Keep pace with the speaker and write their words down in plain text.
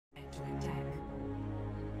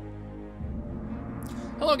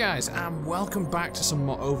Hello guys, and welcome back to some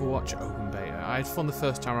more Overwatch Open Beta. I had fun the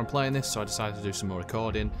first time I'm playing this, so I decided to do some more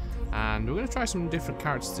recording. And we're going to try some different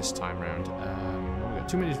characters this time around. We've got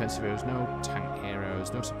too many defensive heroes, no tank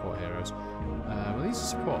heroes, no support heroes. Well, these are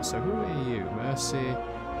support, so who are you? Mercy.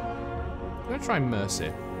 I'm going to try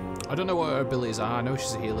Mercy. I don't know what her abilities are. I know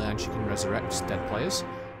she's a healer and she can resurrect dead players.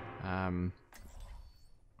 Try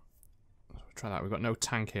that. We've got no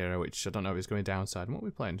tank hero, which I don't know if it's going downside. And what are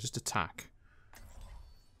we playing? Just attack.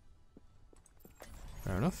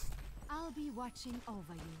 Fair enough. I'll be watching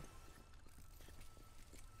over you.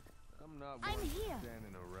 I'm here.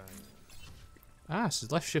 Ah, so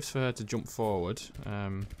left shift for her to jump forward.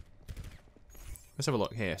 Let's have a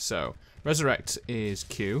look here. So, resurrect is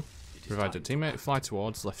Q. Revive a teammate. Fly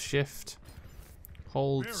towards. Left shift.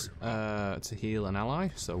 Hold to heal an ally.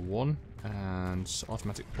 So 1. And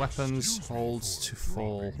automatic weapons. Holds to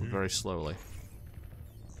fall very slowly.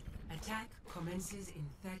 Attack commences in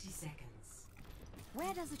 30 seconds.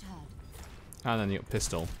 Where does it hurt? And then you got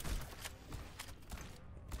pistol.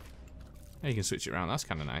 Yeah, you can switch it around. That's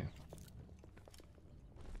kind of nice.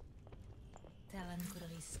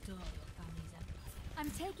 I'm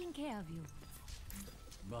taking care of you.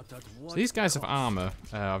 So these guys have armor.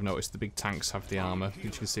 I've noticed the big tanks have the armor, which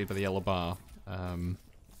you can see by the yellow bar. Oh, I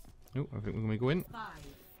think we're going to go in. 5,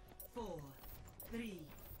 4, 3,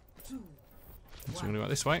 2, So we're going to go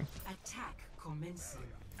this way. Attack commencing.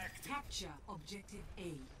 Capture objective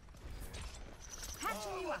A.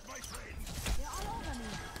 Catching you up. They're all over me.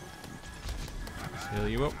 Heal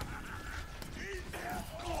you up.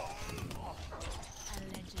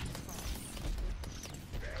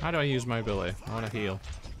 How do I use my ability? I want to heal.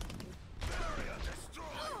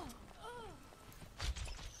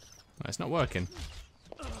 No, it's not working.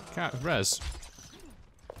 Can't res.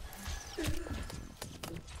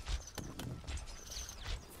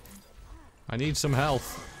 I need some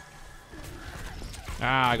health.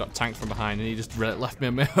 Ah, I got tanked from behind and he just left me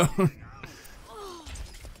on my own.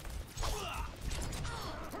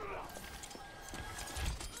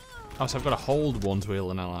 Oh, so I've got to hold one to heal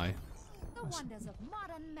an ally. The wonders of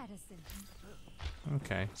modern medicine.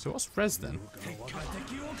 Okay, so what's res then?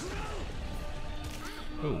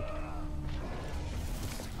 Ooh.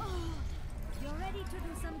 You're ready to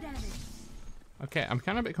do some damage. Okay, I'm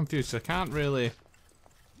kind of a bit confused, so I can't really...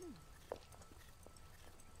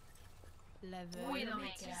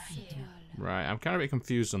 Right, I'm kind of a bit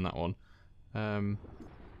confused on that one.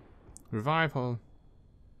 Revive or...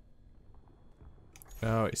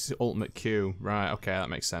 Oh, it's the ultimate Q. Right, okay, that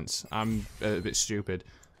makes sense. I'm a bit stupid.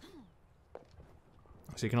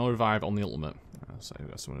 So you can only revive on the ultimate. So we've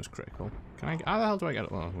got someone who's critical. Can I... How the hell do I get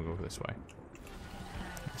it? Well, we'll go this way.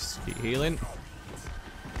 Let's keep healing.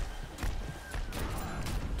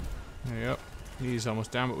 There you go. He's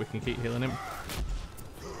almost down, but we can keep healing him.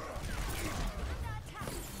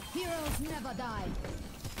 Heroes never die.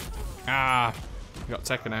 Ah! Got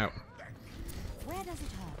taken out. Where does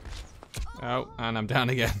it hurt? Oh, and I'm down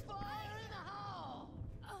again.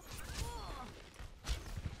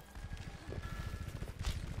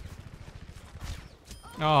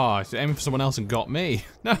 Oh, I aiming for someone else and got me.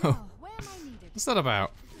 No! Where am I needed? What's that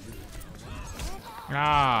about?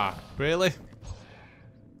 Ah, really?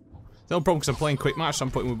 The only problem because I'm playing quick match, so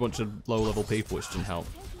I'm putting with a bunch of low-level people, which doesn't help.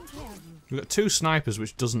 Taking care of you. We've got 2 snipers,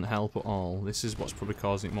 which doesn't help at all. This is what's probably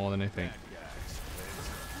causing it more than anything.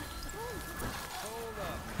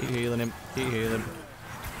 Keep healing him. Keep healing.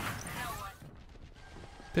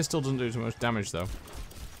 Pistol doesn't do too much damage, though.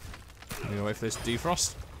 I'm gonna wait for this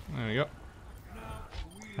defrost. There we go.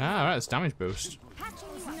 Ah, right, it's damage boost.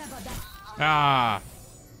 Hatchers never die. Ah!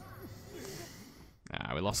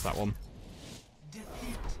 Ah, we lost that one.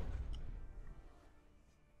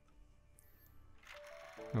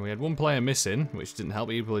 And we had 1 player missing, which didn't help.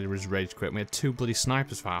 He bloody was rage quit. We had 2 bloody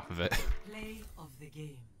snipers for half of it. Play of the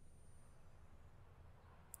game.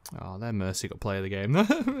 Oh, their Mercy got play of the game.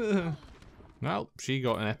 Well, she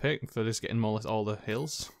got an epic for just getting more or less all the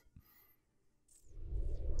hills.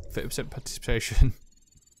 50% participation.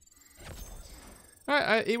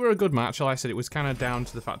 Alright, it were a good match. Like I said, it was kind of down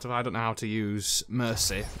to the fact of I don't know how to use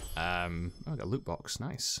Mercy. Oh, I got a loot box,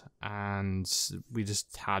 nice. And we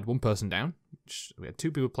just had 1 person down. Which we had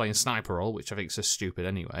 2 people playing sniper role, which I think is so stupid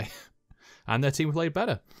anyway. And their team played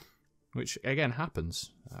better, which again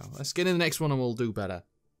happens. Let's get in the next one and we'll do better.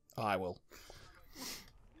 I will.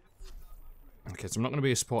 Okay, so I'm not going to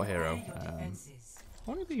be a support hero. I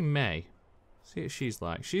want to be May. See what she's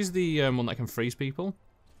like. She's the one that can freeze people.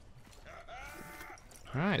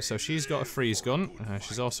 Right, so she's got a freeze gun.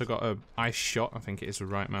 She's also got a ice shot. I think it is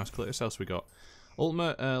with right mouse click. What else we got?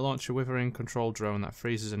 Ultimate launch a withering control drone that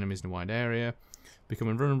freezes enemies in a wide area. Become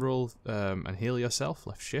invulnerable and heal yourself.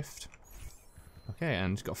 Left shift. Okay,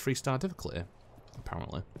 and it's got 3-star difficulty,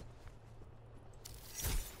 apparently.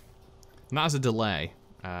 And that has a delay,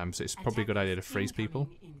 so it's probably a good idea to freeze people.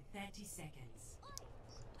 In 30 seconds.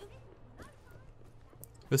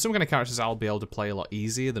 There's some kind of characters I'll be able to play a lot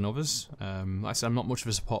easier than others. Like I said, I'm not much of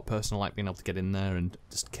a support person. I like being able to get in there and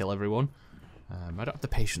just kill everyone. I don't have the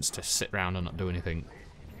patience to sit around and not do anything.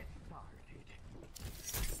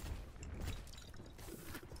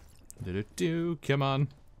 Come on.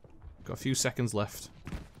 Got a few seconds left.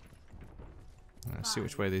 Let's see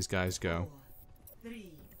which way these guys go. 4,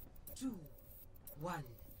 3, 2, 1.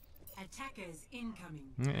 Attackers incoming.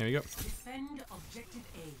 Yeah, here we go. Defend objective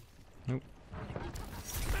A. Nope.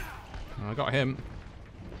 I got him.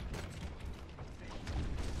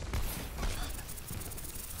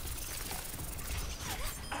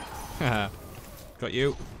 Got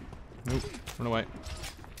you. Nope. Run away.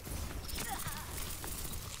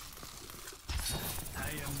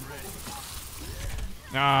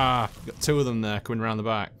 Ah, got 2 of them there coming around the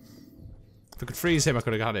back. If I could freeze him, I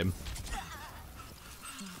could have got him.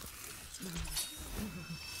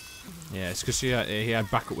 Yeah, it's because he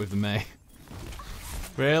had backup with the Mei.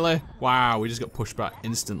 Really? Wow, we just got pushed back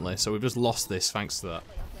instantly, so we've just lost this thanks to that.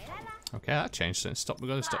 Okay, that changed things. We're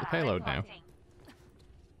going to stop the payload now.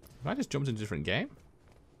 Have I just jumped into a different game?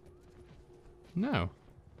 No.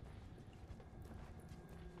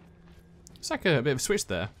 It's like a bit of a switch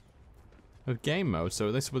there. Of game mode,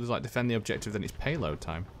 so this was like defend the objective, then it's payload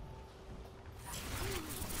time.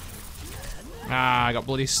 Ah, I got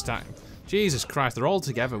bloody stacked. Jesus Christ, they're all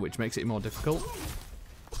together, which makes it more difficult.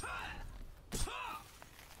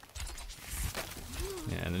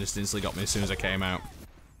 Yeah, and they just instantly got me as soon as I came out.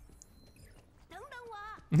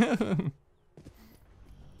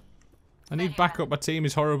 I need backup, my team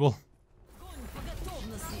is horrible.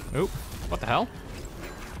 Oh, what the hell?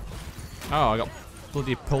 Oh, I got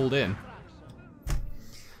bloody pulled in.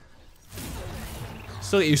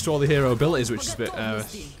 Still get used to all the hero abilities, which is a bit...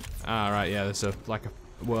 right, yeah, there's like a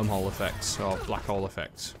wormhole effect, or black hole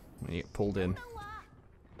effect, when you get pulled in.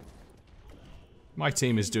 My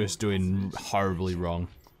team is just doing horribly wrong.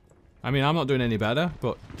 I mean, I'm not doing any better,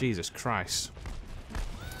 but Jesus Christ.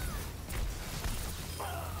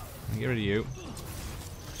 Get rid of you.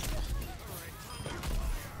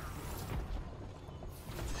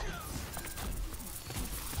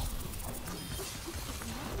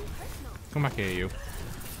 Come back here, you.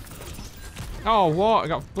 Oh, what? I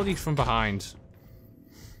got bloody from behind.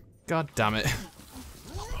 God damn it.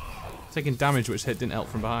 Taking damage which hit didn't help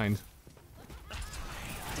from behind.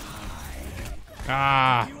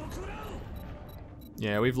 Ah!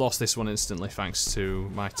 Yeah, we've lost this one instantly thanks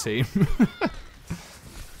to my team.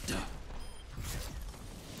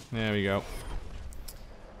 There we go.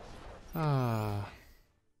 Ah.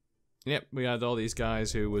 Yep, we had all these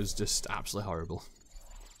guys who was just absolutely horrible.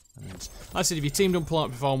 And like I said, if your team don't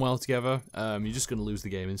perform well together, you're just going to lose the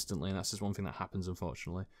game instantly, and that's just one thing that happens,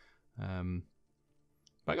 unfortunately. But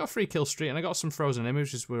I got a free kill streak, and I got some frozen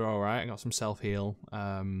images, which were alright. I got some self-heal.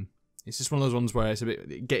 It's just one of those ones where it's a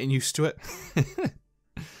bit getting used to it.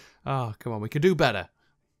 Oh, come on, we could do better.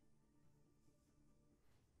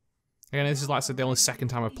 Again, this is, like I said, the only second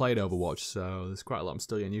time I've played Overwatch, so there's quite a lot I'm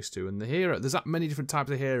still getting used to. And the hero, there's that many different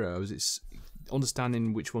types of heroes, it's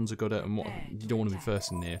understanding which ones are good at and what you don't want to be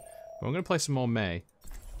first in there. But I'm going to play some more Mei.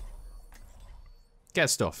 Get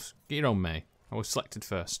stuff. Get your own Mei. I was selected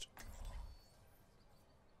first.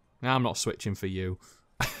 Now I'm not switching for you.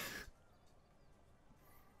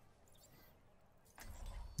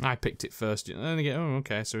 I picked it first. And then again, oh,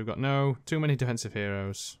 okay, so we've got too many defensive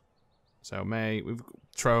heroes. So Mei, we've got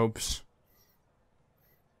Trobes.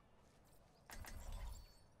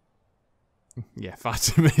 Yeah, far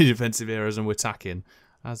too many defensive heroes and we're attacking.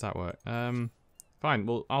 How does that work? Fine,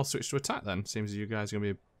 well, I'll switch to attack then. Seems you guys are going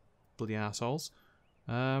to be bloody assholes.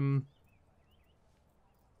 Let's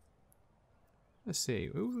see,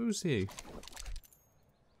 who's he?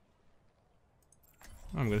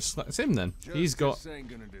 I'm going to select him then. He's got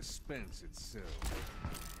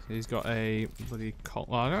a bloody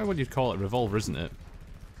well, I don't know what you'd call it, revolver, isn't it?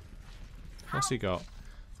 What's he got?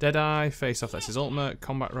 Deadeye, face off, that's his ultimate,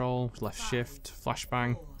 combat roll, left shift,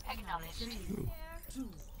 flashbang. Ooh.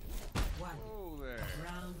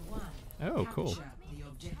 Oh, cool.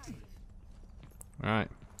 Alright,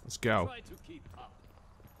 let's go.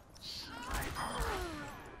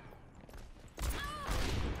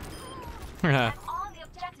 Yeah,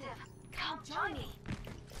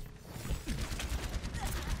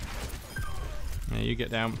 you get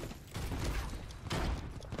down.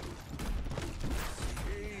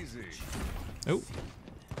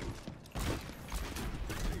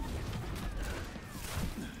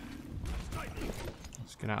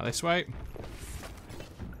 Get out of this way.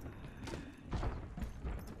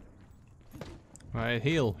 Right,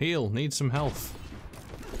 heal, heal. Need some health.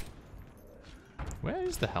 Where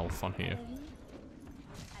is the health on here?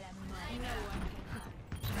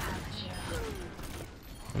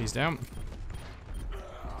 He's down.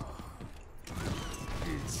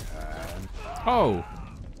 Oh!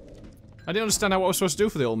 I didn't understand what I was supposed to do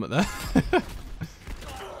for the ultimate there.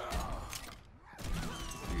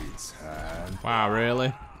 Wow,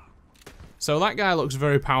 really? So that guy looks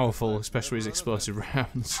very powerful, especially his explosive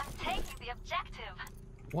rounds.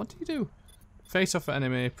 What do you do? Face off an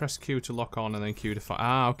enemy, press Q to lock on, and then Q to fire.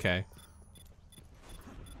 Ah, okay.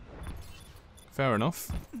 Fair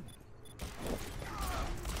enough.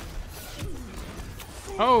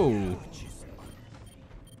 Oh!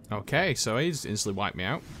 Okay, so he's instantly wiped me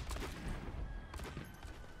out.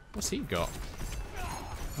 What's he got?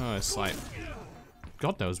 Oh, it's like...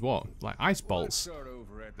 God knows what. Like ice bolts.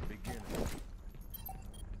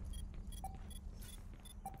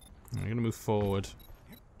 I'm gonna move forward.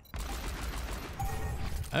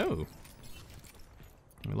 Oh.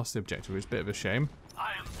 We lost the objective, it's a bit of a shame.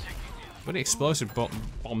 Bloody explosive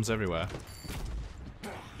bombs everywhere.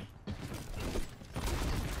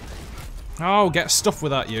 Oh, get stuff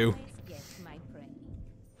with that, you.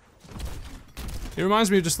 It reminds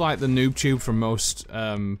me of just like the noob tube from most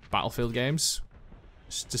Battlefield games.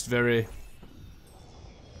 It's just very...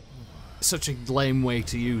 such a lame way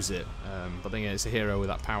to use it. But then it's a hero with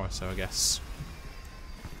that power, so I guess...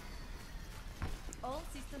 All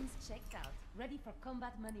systems checked out. Ready for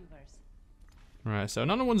combat maneuvers. Right, so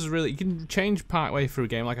none of one's really... You can change part way through a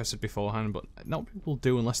game, like I said beforehand, but not people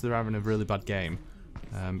do unless they're having a really bad game.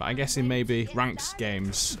 But I guess in maybe ranked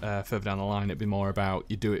games further down the line, it'd be more about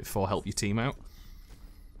you do it for help your team out.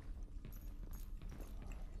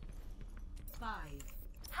 5,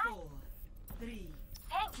 4, 3,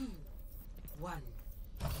 2, 1.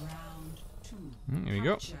 Round 2. Here we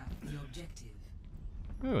go. Capture the objective.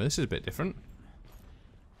 Oh, this is a bit different.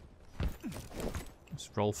 Let's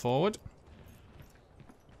roll forward.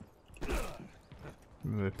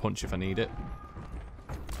 Maybe punch if I need it.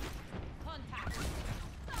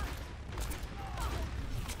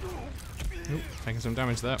 Oop, taking some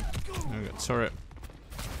damage there. Oh, we got turret.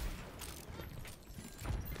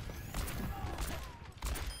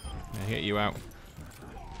 Yeah, hit you out.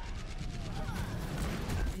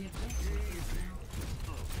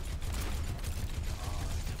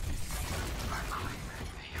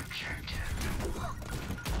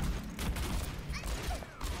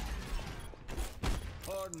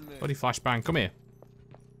 Bloody flashbang, come here.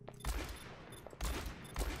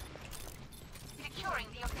 Securing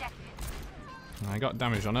the objective. I got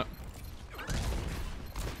damage on it.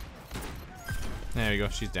 There we go,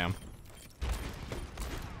 she's down.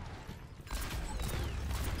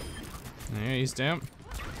 Yeah, he's down.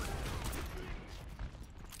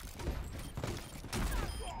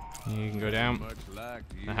 You can go down.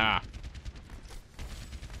 Aha.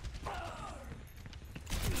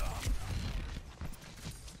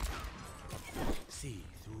 See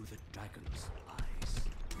through the dragon's eyes.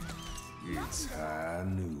 It's high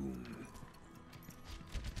noon.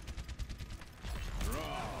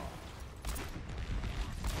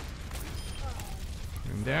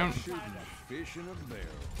 Bring down. Fish in a barrel.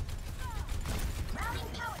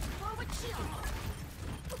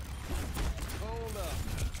 Hold up.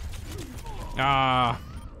 Ah.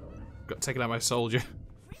 Got taken out by a soldier.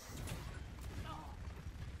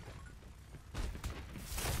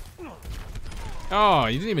 Oh,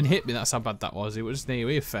 you didn't even hit me, that's how bad that was. It was the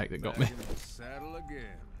AoE effect that got me. Saddle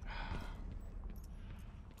again.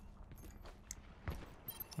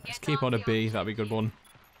 Let's keep on a B, that'd be a good one.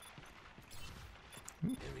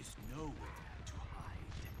 There is nowhere to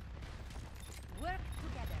hide. Work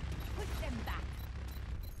together. Push them back.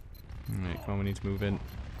 Alright, come on, we need to move in.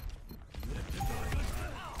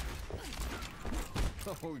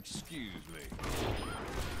 Oh, excuse me.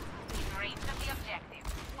 Range of the objective.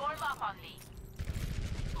 Form up on me.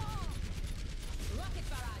 Rocket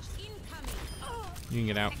barrage incoming. You can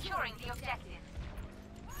get out. Securing the objective.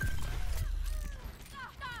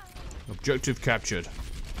 Objective captured.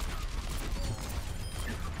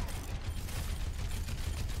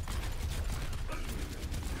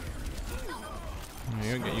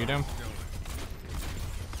 There you go, get you down.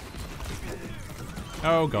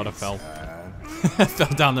 Oh god, I fell. I fell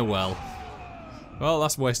down the well. Well,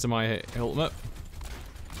 that's a waste of my ultimate.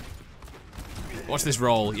 Watch this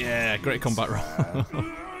roll. Yeah, great combat roll.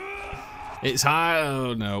 It's high.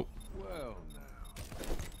 Oh no. Well,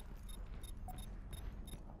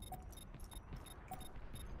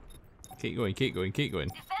 Keep going, keep going, keep going.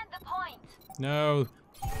 Defend the point. No.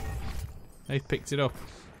 They picked it up.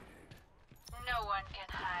 No one can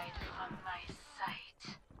hide from my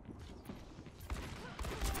sight.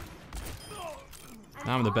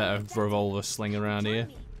 I'm the better revolver slinger around here.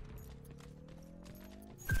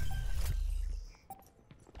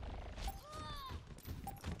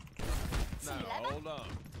 Now, hold on.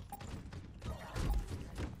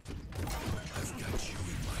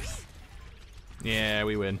 Yeah,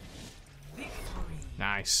 we win.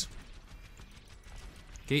 Nice.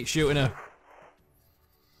 Keep shooting her.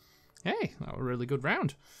 Hey, that was a really good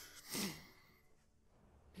round.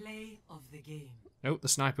 Play of the game. Oh, the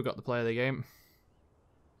sniper got the play of the game.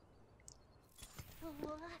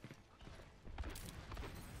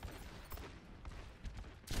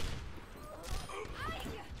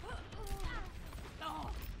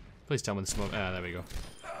 Please tell me the smoke. Ah, there we go.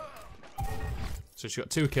 So she got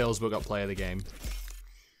 2 kills, but got play of the game.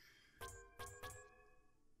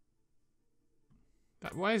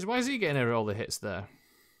 Why is he getting all the hits there?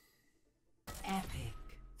 Epic.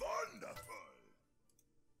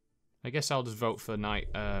 I guess I'll just vote for Night.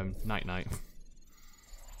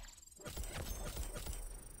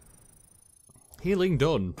 Healing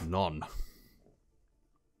done. None.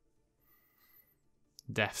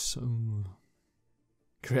 Deaths. Ooh.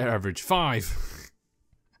 Career average 5.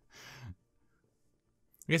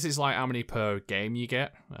 I guess it's like how many per game you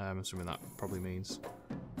get. I'm assuming that probably means.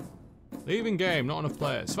 Leaving game, not enough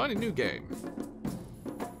players. Finding new game.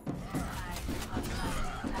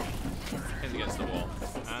 Hit against the wall.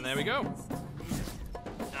 And there we go.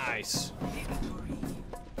 Nice.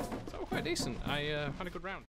 That was quite decent. I had a good round.